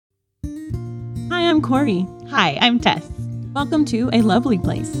Hi, I'm Corey. Hi, I'm Tess. Welcome to A Lovely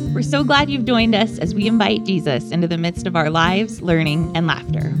Place. We're so glad you've joined us as we invite Jesus into the midst of our lives, learning, and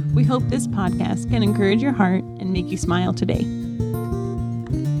laughter. We hope this podcast can encourage your heart and make you smile today.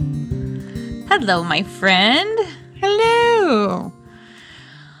 Hello, my friend. Hello.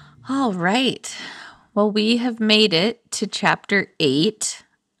 All right. Well, we have made it to chapter 8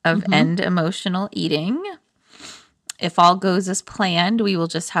 of End Emotional Eating. If all goes as planned, we will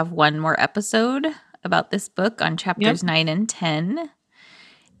just have one more episode about this book on chapters 9 and 10.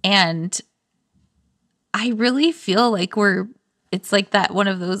 And I really feel like it's like that one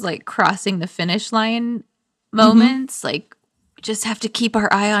of those like crossing the finish line moments. Like we just have to keep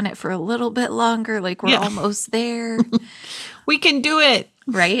our eye on it for a little bit longer. Like we're almost there. We can do it.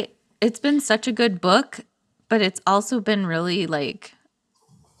 Right? It's been such a good book, but it's also been really like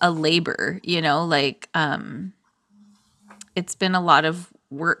a labor, like it's been a lot of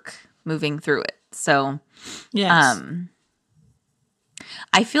work moving through it. So Yes.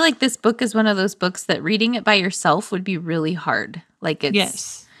 I feel like this book is one of those books that reading it by yourself would be really hard. Like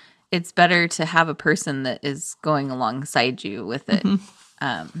it's better to have a person that is going alongside you with it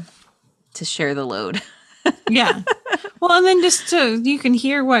to share the load. Yeah. Well, and then just so you can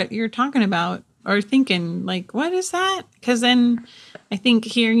hear what you're talking about or thinking, like, what is that? Because then I think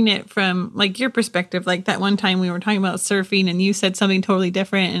hearing it from like your perspective, like that one time we were talking about surfing and you said something totally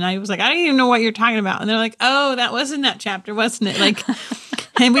different. And I was like, I don't even know what you're talking about. And they're like, oh, that was in that chapter, wasn't it? Like,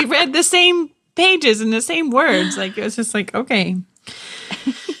 and we read the same pages and the same words. Like, it was just like, okay.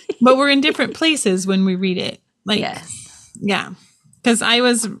 But we're in different places when we read it. Like, yeah. Because I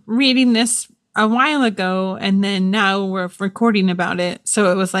was reading this a while ago and then now we're recording about it.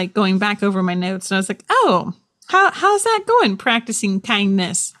 So it was like going back over my notes and I was like, oh, how's that going? Practicing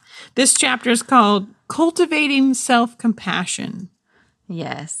kindness. This chapter is called Cultivating Self-Compassion.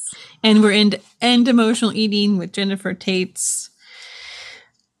 Yes. And we're in End Emotional Eating with Jennifer Tate's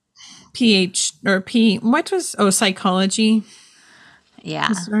psychology. Yeah.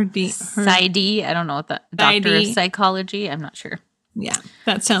 PsyD. I don't know what the doctor of psychology. I'm not sure. Yeah,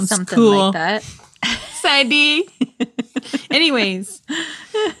 that sounds something cool. like that. PsyD. Anyways,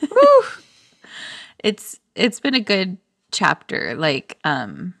 woo. It's been a good chapter. Like,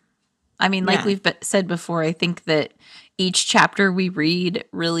 like we've said before, I think that each chapter we read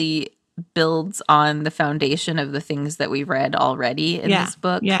really builds on the foundation of the things that we've read already in this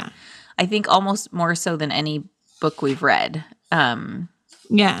book. Yeah, I think almost more so than any book we've read.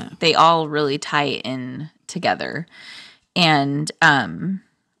 They all really tie in together. And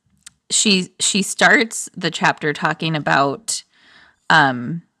she starts the chapter talking about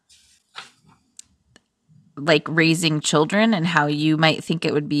like raising children and how you might think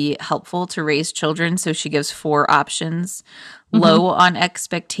it would be helpful to raise children. So she gives 4 options: low on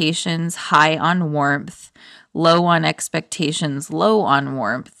expectations, high on warmth, low on expectations, low on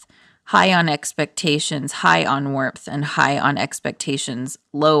warmth, high on expectations, high on warmth, and high on expectations,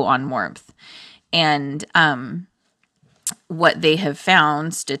 low on warmth. And what they have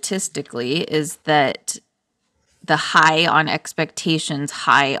found statistically is that the high on expectations,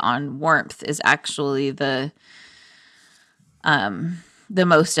 high on warmth is actually the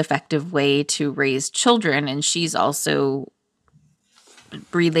most effective way to raise children. And she's also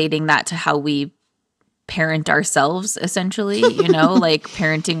relating that to how we parent ourselves, essentially, like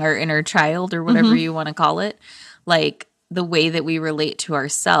parenting our inner child or whatever you want to call it. Like the way that we relate to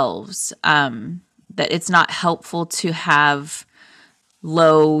ourselves, that it's not helpful to have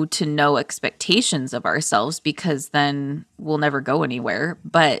low to no expectations of ourselves because then we'll never go anywhere.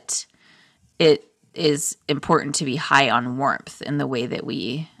 But it is important to be high on warmth in the way that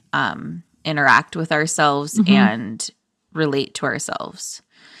we interact with ourselves and relate to ourselves.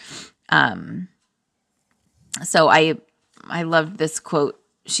 So I loved this quote.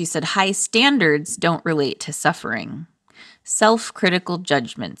 She said, "High standards don't relate to suffering. Self-critical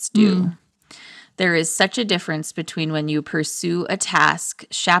judgments do. There is such a difference between when you pursue a task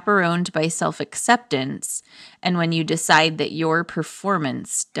chaperoned by self-acceptance and when you decide that your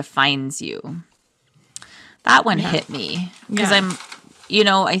performance defines you." That one hit me because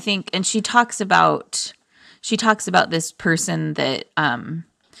I think, and she talks about this person that,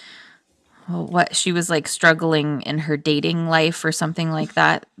 she was like struggling in her dating life or something like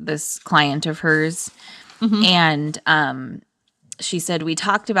that, this client of hers. And, she said, "We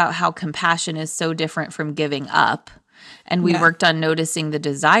talked about how compassion is so different from giving up, and we worked on noticing the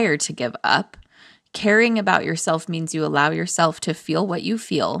desire to give up. Caring about yourself means you allow yourself to feel what you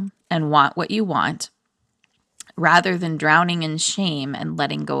feel and want what you want, rather than drowning in shame and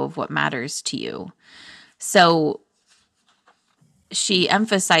letting go of what matters to you." So she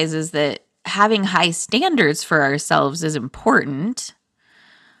emphasizes that having high standards for ourselves is important,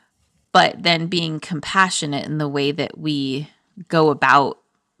 but then being compassionate in the way that we go about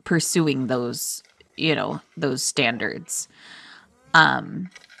pursuing those, those standards.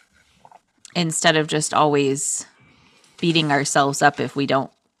 Instead of just always beating ourselves up if we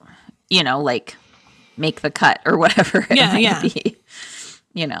don't, like make the cut or whatever it might be,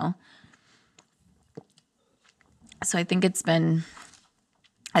 So I think it's been,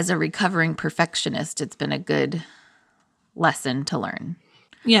 as a recovering perfectionist, it's been a good lesson to learn.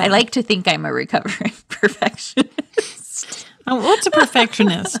 Yeah. I like to think I'm a recovering perfectionist. What's a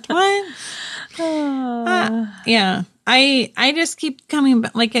perfectionist? What? Yeah. I just keep coming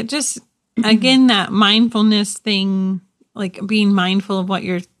back. Like, it just, again, that mindfulness thing, like being mindful of what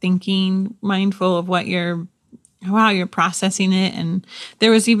you're thinking, mindful of how you're processing it. And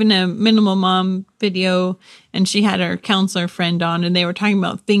there was even a Minimal Mom video, and she had her counselor friend on, and they were talking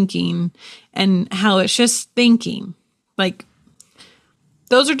about thinking and how it's just thinking. Like,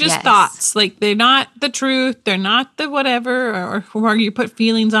 those are just thoughts. Like, they're not the truth. They're not the whatever, or you put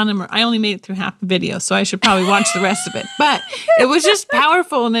feelings on them. Or I only made it through half the video, so I should probably watch the rest of it. But it was just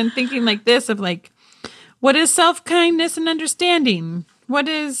powerful. And then thinking like this of like, what is self-kindness and understanding? What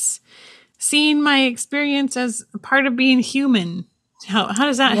is seeing my experience as a part of being human? How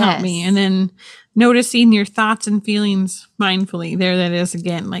does that help me? And then noticing your thoughts and feelings mindfully. There that is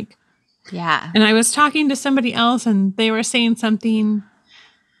again. Like, yeah. And I was talking to somebody else, and they were saying something,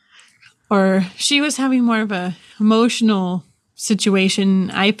 or she was having more of a emotional situation.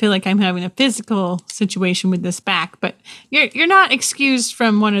 I feel like I'm having a physical situation with this back, but you're not excused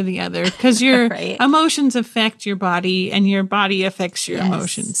from one or the other, because your right. emotions affect your body, and your body affects your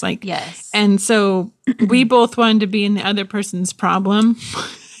emotions. Like, and so we both wanted to be in the other person's problem.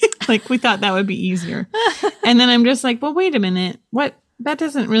 Like, we thought that would be easier. And then I'm just like, well, wait a minute. That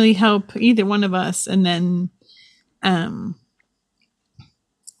doesn't really help either one of us. And then,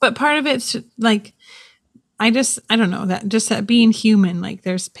 but part of it's like, I don't know, that being human, like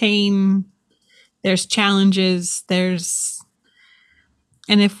there's pain, there's challenges, and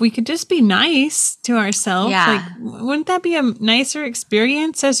if we could just be nice to ourselves, like, wouldn't that be a nicer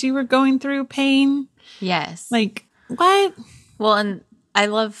experience as you were going through pain? Yes. Like, what? Well, and I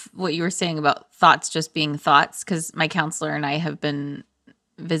love what you were saying about thoughts just being thoughts, because my counselor and I have been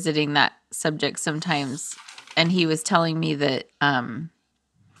visiting that subject sometimes, and he was telling me that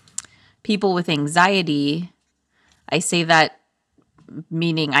people with anxiety, I say that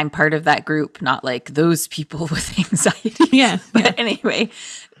meaning I'm part of that group, not like those people with anxiety. Yeah. But anyway,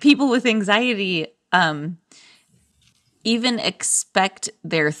 people with anxiety even expect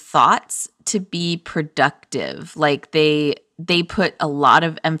their thoughts to be productive. Like they put a lot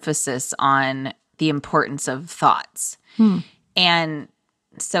of emphasis on the importance of thoughts. And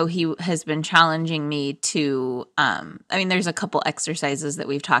so he has been challenging me to, there's a couple exercises that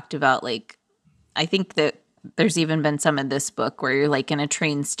we've talked about. Like, I think that there's even been some in this book where you're like in a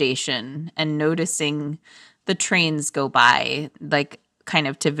train station and noticing the trains go by, like kind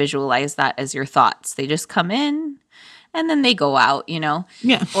of to visualize that as your thoughts. They just come in and then they go out,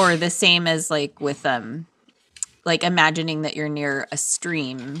 Yeah. Or the same as like with, like imagining that you're near a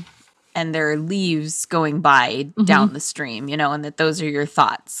stream and there are leaves going by down the stream, and that those are your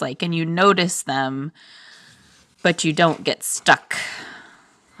thoughts. Like, and you notice them, but you don't get stuck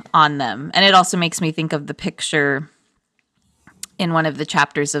on them. And it also makes me think of the picture in one of the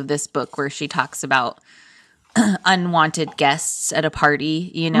chapters of this book where she talks about unwanted guests at a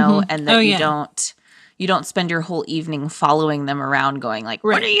party, and that you don't spend your whole evening following them around going like,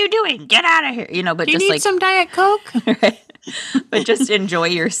 what are you doing? Get out of here. But Do you just need like some Diet Coke? Right? But just enjoy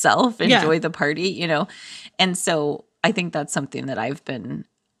yourself, enjoy the party, And so I think that's something that I've been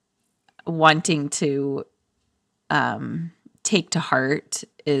wanting to take to heart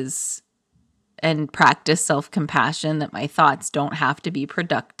and practice self-compassion, that my thoughts don't have to be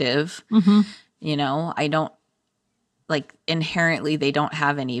productive. I don't, like, inherently they don't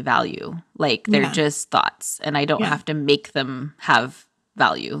have any value. Like, they're just thoughts, and I don't have to make them have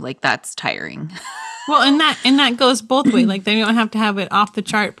value. Like, that's tiring. Well, and that goes both ways. Like, they don't have to have it off the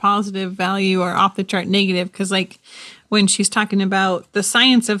chart positive value or off the chart negative. Because, like, when she's talking about the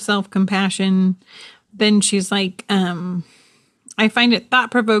science of self-compassion, then she's like, I find it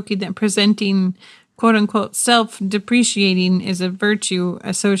thought-provoking that presenting, quote-unquote, self-depreciating is a virtue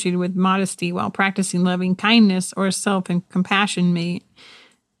associated with modesty, while practicing loving kindness or self and compassion may,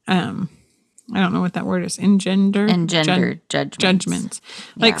 I don't know what that word is, engender judgments.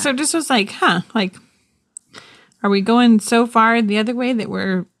 Like, so this was like, like, are we going so far the other way that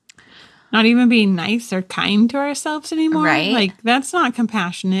we're not even being nice or kind to ourselves anymore? Right. Like, that's not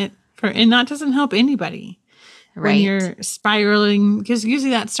compassionate and that doesn't help anybody when Right. you're spiraling, because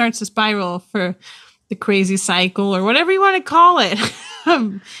usually that starts a spiral for the crazy cycle or whatever you want to call it.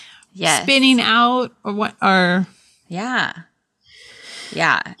 Yes. Spinning out or what, or Yeah.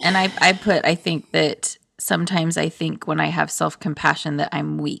 Yeah. And I think that sometimes I think when I have self-compassion that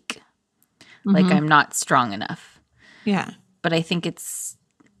I'm weak, like I'm not strong enough. yeah, But I think it's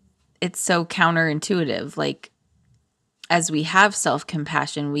so counterintuitive. Like as we have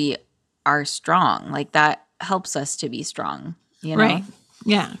self-compassion, we are strong. Like that helps us to be strong, you know? right.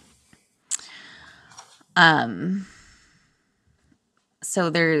 Yeah. So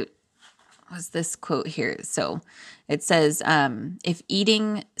there was this quote here. So it says, if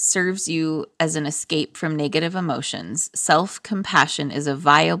eating serves you as an escape from negative emotions, self-compassion is a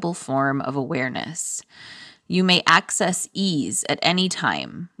viable form of awareness. You may access ease at any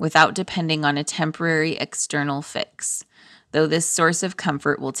time without depending on a temporary external fix, though this source of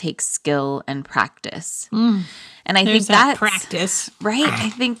comfort will take skill and practice. And I There's think that that's practice. right. I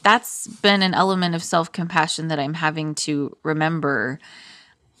think that's been an element of self-compassion that I'm having to remember,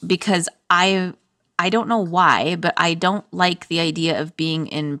 because I don't know why, but I don't like the idea of being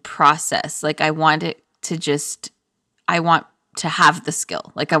in process. Like I want it to I want to have the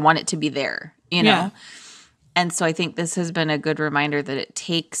skill. Like I want it to be there, you know? Yeah. And so I think this has been a good reminder that it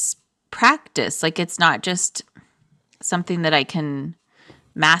takes practice. Like it's not just something that I can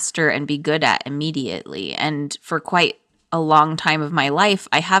master and be good at immediately. And for quite a long time of my life,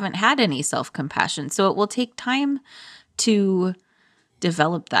 I haven't had any self-compassion. So it will take time to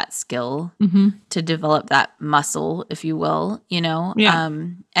develop that skill, to develop that muscle, if you will, you know, Yeah.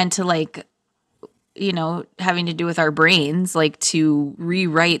 and to like, you know, having to do with our brains, like to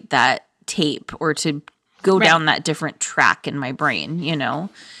rewrite that tape or to go Right. down that different track in my brain, you know,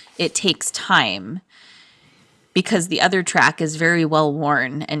 it takes time because the other track is very well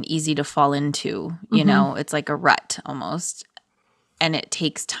worn and easy to fall into, you know, it's like a rut almost, and it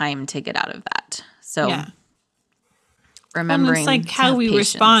takes time to get out of that. So Yeah. And remembering it's like to how have we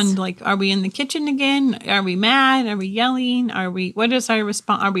patience. respond. Like, are we in the kitchen again? Are we mad? Are we yelling? What is our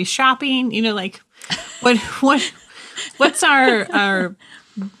response? Are we shopping? You know, like what's our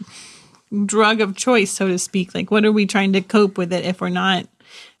drug of choice, so to speak? Like, what are we trying to cope with it if we're not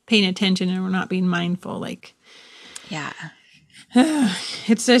paying attention and we're not being mindful? Like, Yeah.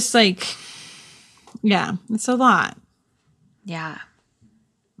 it's just like, yeah, it's a lot. Yeah.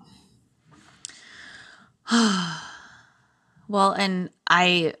 Well, and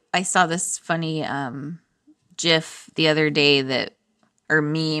I saw this funny GIF the other day that, or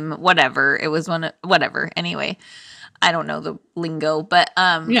meme, whatever. It was whatever. Anyway, I don't know the lingo, but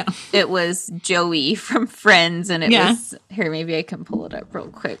Yeah. it was Joey from Friends, and it Yeah. was here. Maybe I can pull it up real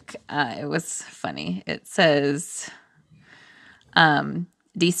quick. It was funny. It says,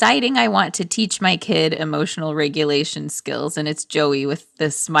 deciding I want to teach my kid emotional regulation skills, and it's Joey with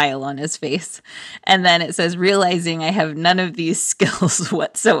this smile on his face. And then it says, realizing I have none of these skills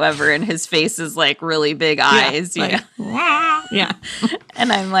whatsoever, and his face is like really big eyes, you like, know? Yeah.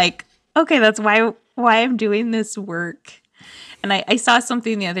 And I'm like, okay, that's why I'm doing this work. And I saw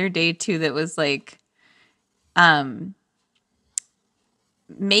something the other day too that was like,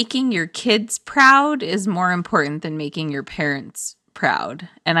 making your kids proud is more important than making your parents proud.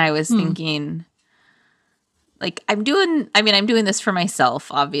 And I was thinking, like, I'm doing this for myself,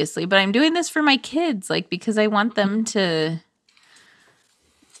 obviously, but I'm doing this for my kids, like, because I want them to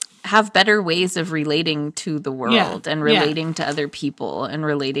have better ways of relating to the world and relating to other people and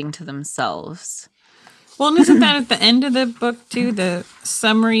relating to themselves. Well, and isn't that at the end of the book too? The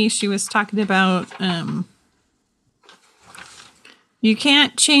summary she was talking about. You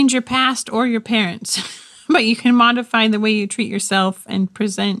can't change your past or your parents, but you can modify the way you treat yourself and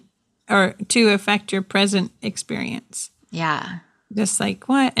present, or to affect your present experience. Yeah. Just like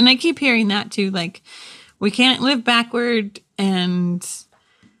what? And I keep hearing that too. Like, we can't live backward, and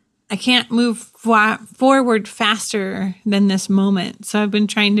I can't move forward faster than this moment. So I've been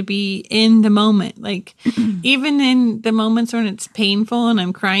trying to be in the moment. Like, even in the moments when it's painful and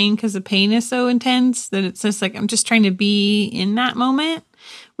I'm crying because the pain is so intense, that it's just like I'm just trying to be in that moment,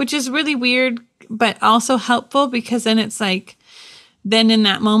 which is really weird, but also helpful, because then it's like, then in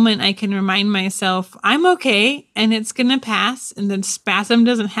that moment I can remind myself I'm okay and it's going to pass, and the spasm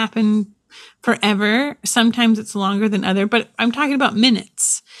doesn't happen forever. Sometimes it's longer than other, but I'm talking about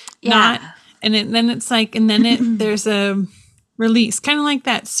minutes. Yeah. Then it's like, and then there's a release, kind of like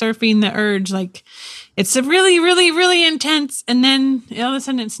that surfing the urge. Like, it's a really, really, really intense, and then all of a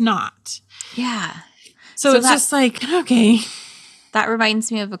sudden it's not. Yeah. So it's just like, okay. That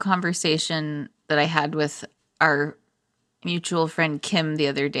reminds me of a conversation that I had with our mutual friend Kim the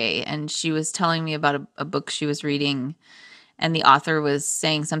other day, and she was telling me about a book she was reading, and the author was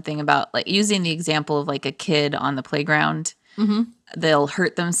saying something about like using the example of like a kid on the playground. Mm-hmm. They'll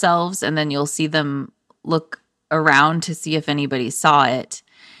hurt themselves, and then you'll see them look around to see if anybody saw it.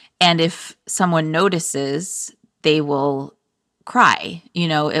 And if someone notices, they will cry,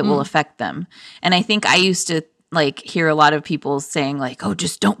 it will affect them. And I think I used to like hear a lot of people saying like, oh,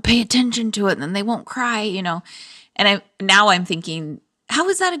 just don't pay attention to it and then they won't cry, And now I'm thinking, how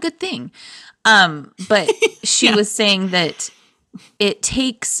is that a good thing? But she was saying that it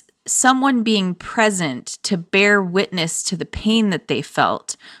takes someone being present to bear witness to the pain that they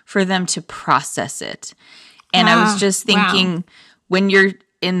felt for them to process it. And I was just thinking, when you're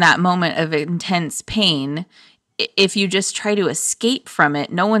in that moment of intense pain, if you just try to escape from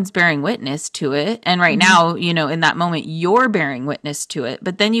it, no one's bearing witness to it. And right now, in that moment, you're bearing witness to it.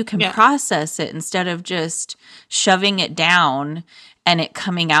 But then you can process it instead of just shoving it down and it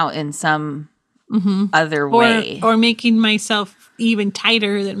coming out in some other way. Or making myself even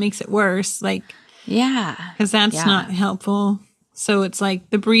tighter that makes it worse. Like, because that's not helpful. So it's like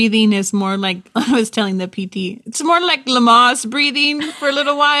the breathing is more like, I was telling the PT, it's more like Lamaze breathing for a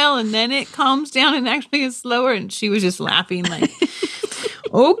little while and then it calms down and actually is slower. And she was just laughing like,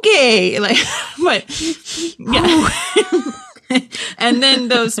 okay. Like, but yeah. And then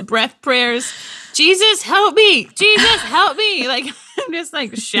those breath prayers, Jesus, help me. Jesus, help me. Like, I'm just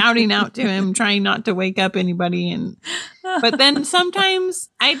like shouting out to him, trying not to wake up anybody. But then sometimes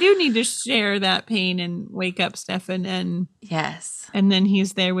I do need to share that pain and wake up Stefan. And then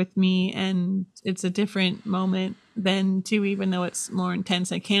he's there with me. And it's a different moment then too, even though it's more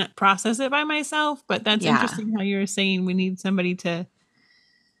intense. I can't process it by myself. But that's interesting how you're saying we need somebody to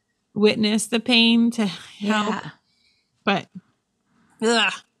witness the pain to help. But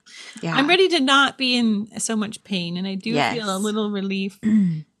I'm ready to not be in so much pain, and I do feel a little relief,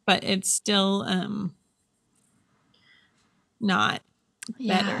 but it's still not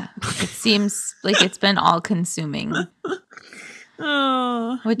better. It seems like it's been all consuming.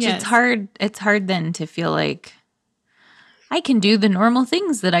 Which it's hard. It's hard then to feel like I can do the normal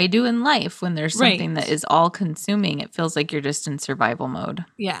things that I do in life when there's something that is all consuming. It feels like you're just in survival mode.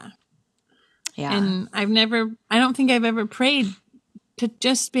 Yeah. And I don't think I've ever prayed to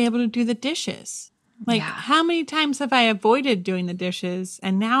just be able to do the dishes. Like, how many times have I avoided doing the dishes?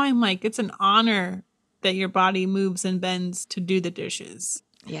 And now I'm like, it's an honor that your body moves and bends to do the dishes.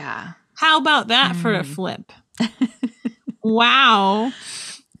 Yeah. How about that for a flip? Wow.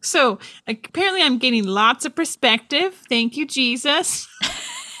 So apparently I'm getting lots of perspective. Thank you, Jesus.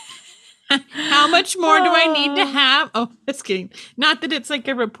 How much more do I need to have? Oh, just kidding. Not that it's like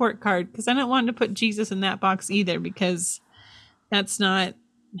a report card, because I don't want to put Jesus in that box either, because that's not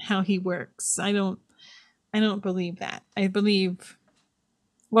how he works. I don't believe that. I believe,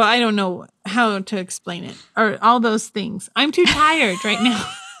 well, I don't know how to explain it or all those things. I'm too tired right now.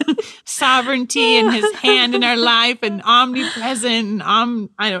 Sovereignty and his hand in our life and omnipresent and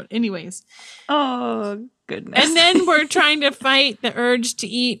anyways. Oh, goodness. And then we're trying to fight the urge to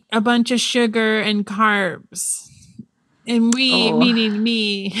eat a bunch of sugar and carbs. And meaning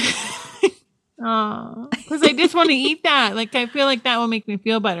me. Because I just want to eat that. Like, I feel like that will make me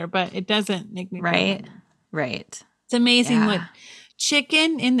feel better, but it doesn't make me feel better. Right. It's amazing what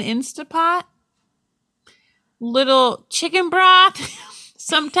chicken in the Instapot, little chicken broth,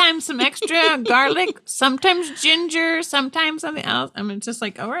 sometimes some extra garlic, sometimes ginger, sometimes something else. I mean, it's just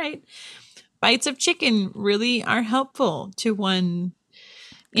like, all right. Bites of chicken really are helpful to one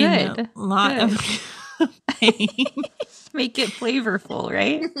in a lot of pain. Make it flavorful,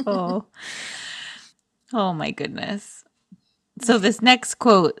 right? Oh my goodness. So this next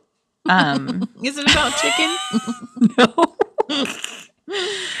quote, is it about chicken? No.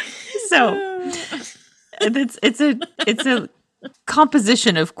 So it's a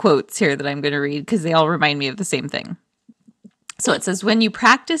composition of quotes here that I'm going to read because they all remind me of the same thing. So it says, when you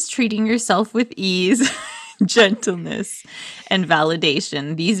practice treating yourself with ease, gentleness, and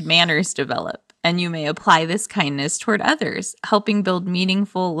validation, these manners develop, and you may apply this kindness toward others, helping build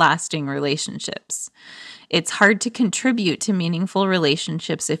meaningful, lasting relationships. It's hard to contribute to meaningful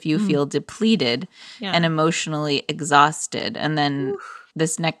relationships if you feel depleted and emotionally exhausted. And then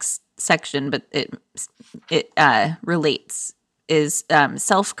this next section, but it relates, is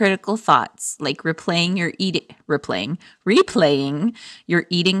self-critical thoughts like replaying your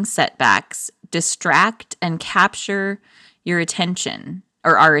eating setbacks, distract and capture your attention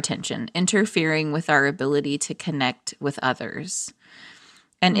or our attention, interfering with our ability to connect with others.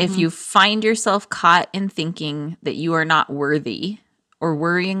 And if you find yourself caught in thinking that you are not worthy or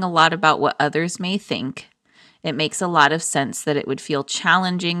worrying a lot about what others may think, It makes a lot of sense that it would feel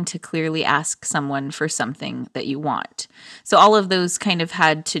challenging to clearly ask someone for something that you want. So all of those kind of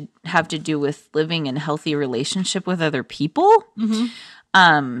have to do with living in healthy relationship with other people.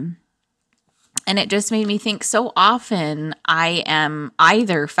 And it just made me think so often I am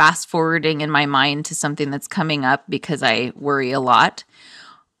either fast forwarding in my mind to something that's coming up because I worry a lot,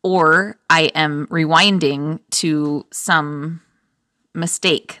 or I am rewinding to some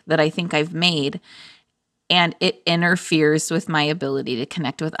mistake that I think I've made, and it interferes with my ability to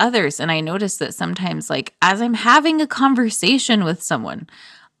connect with others. And I notice that sometimes, like, as I'm having a conversation with someone,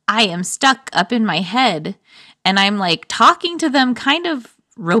 I am stuck up in my head and I'm like talking to them kind of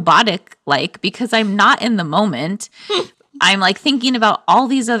robotic like, because I'm not in the moment. I'm like thinking about all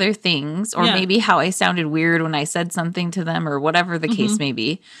these other things, or maybe how I sounded weird when I said something to them, or whatever the case may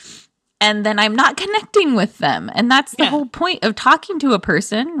be. And then I'm not connecting with them. And that's the whole point of talking to a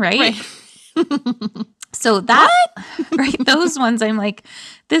person, right? So that, right, those ones, I'm like,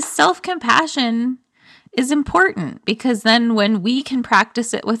 this self-compassion is important, because then when we can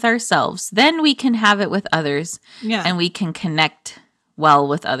practice it with ourselves, then we can have it with others, and we can connect well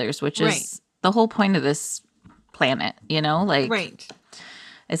with others, which is the whole point of this planet, you know, like,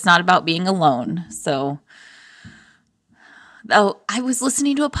 it's not about being alone. So, I was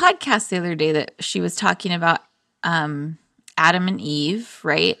listening to a podcast the other day that she was talking about Adam and Eve,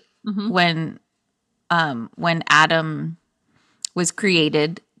 right? When Adam was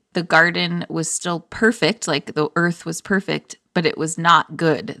created, the garden was still perfect, like the earth was perfect, but it was not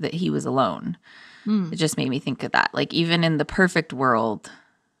good that he was alone. It just made me think of that. Like, even in the perfect world,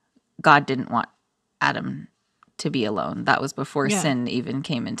 God didn't want Adam to be alone. That was before sin even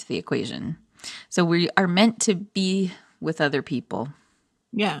came into the equation. So we are meant to be with other people.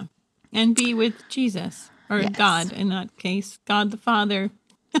 Yeah. And be with Jesus, or God in that case. God the Father.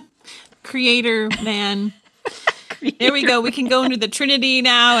 Creator, man. There we go. We can go into the Trinity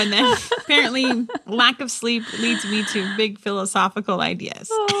now. And then apparently lack of sleep leads me to big philosophical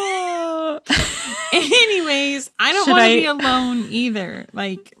ideas. Anyways, I don't want to be alone either.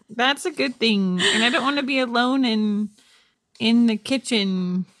 Like, that's a good thing. And I don't want to be alone in the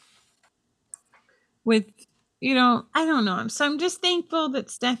kitchen with, I don't know. So I'm just thankful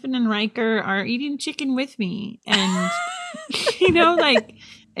that Stefan and Riker are eating chicken with me. And,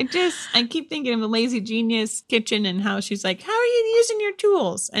 I keep thinking of the Lazy Genius kitchen and how she's like, how are you using your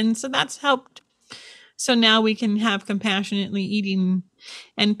tools? And so that's helped. So now we can have compassionately eating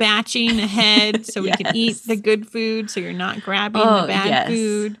and batching ahead so we can eat the good food. So you're not grabbing the bad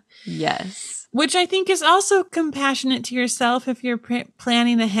food. Yes. Which I think is also compassionate to yourself if you're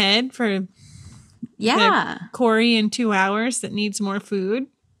planning ahead for Corey in 2 hours that needs more food.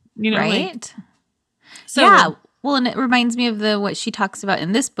 Right? Well, and it reminds me of what she talks about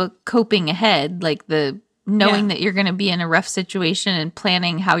in this book, coping ahead, like the knowing that you're going to be in a rough situation and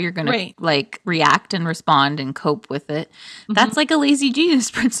planning how you're going to like react and respond and cope with it. That's like a Lazy Genius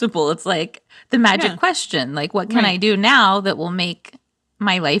principle. It's like the magic question, like, what can I do now that will make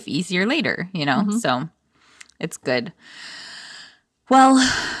my life easier later, So it's good. Well,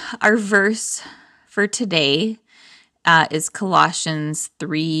 our verse for today is Colossians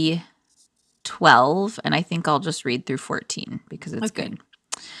 3:12, and I think I'll just read through 14 because it's good.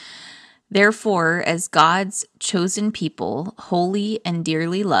 Therefore, as God's chosen people, holy and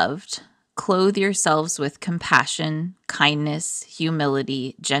dearly loved, clothe yourselves with compassion, kindness,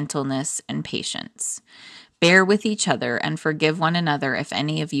 humility, gentleness, and patience. Bear with each other and forgive one another if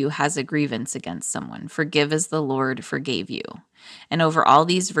any of you has a grievance against someone. Forgive as the Lord forgave you. And over all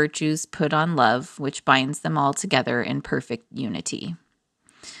these virtues, put on love, which binds them all together in perfect unity.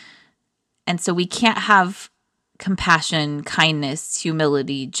 And so we can't have compassion, kindness,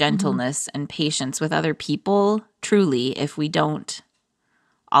 humility, gentleness, and patience with other people, truly, if we don't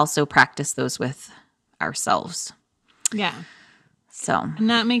also practice those with ourselves. Yeah. So. And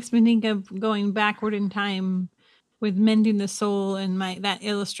that makes me think of going backward in time with Mending the Soul and that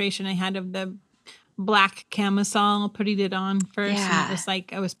illustration I had of the black camisole, putting it on first. And it was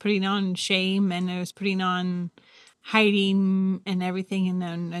like I was putting on shame and I was putting on hiding and everything. And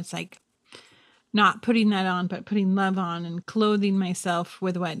then it's like, not putting that on, but putting love on and clothing myself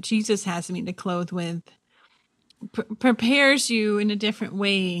with what Jesus has me to clothe with prepares you in a different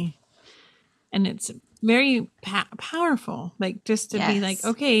way. And it's very powerful. Like, just to be like,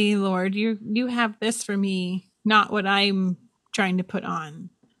 okay, Lord, you have this for me, not what I'm trying to put on.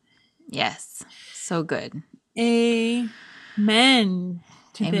 Yes. So good. Amen. Amen.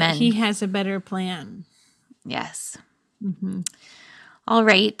 That he has a better plan. Yes. All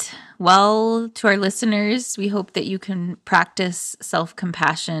right. Well, to our listeners, we hope that you can practice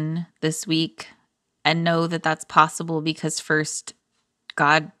self-compassion this week and know that that's possible because first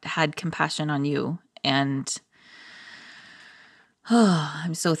God had compassion on you. And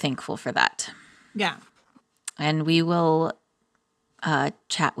I'm so thankful for that. Yeah. And we will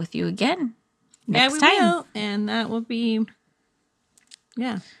chat with you again next time. Will. And that will be,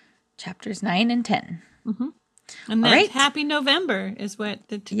 chapters 9 and 10. Mm-hmm. And that's Happy November is what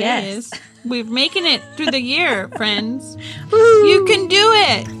today is. We're making it through the year, friends. Woo! You can do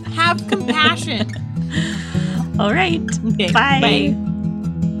it. Have compassion. All right. Okay. Bye. Bye.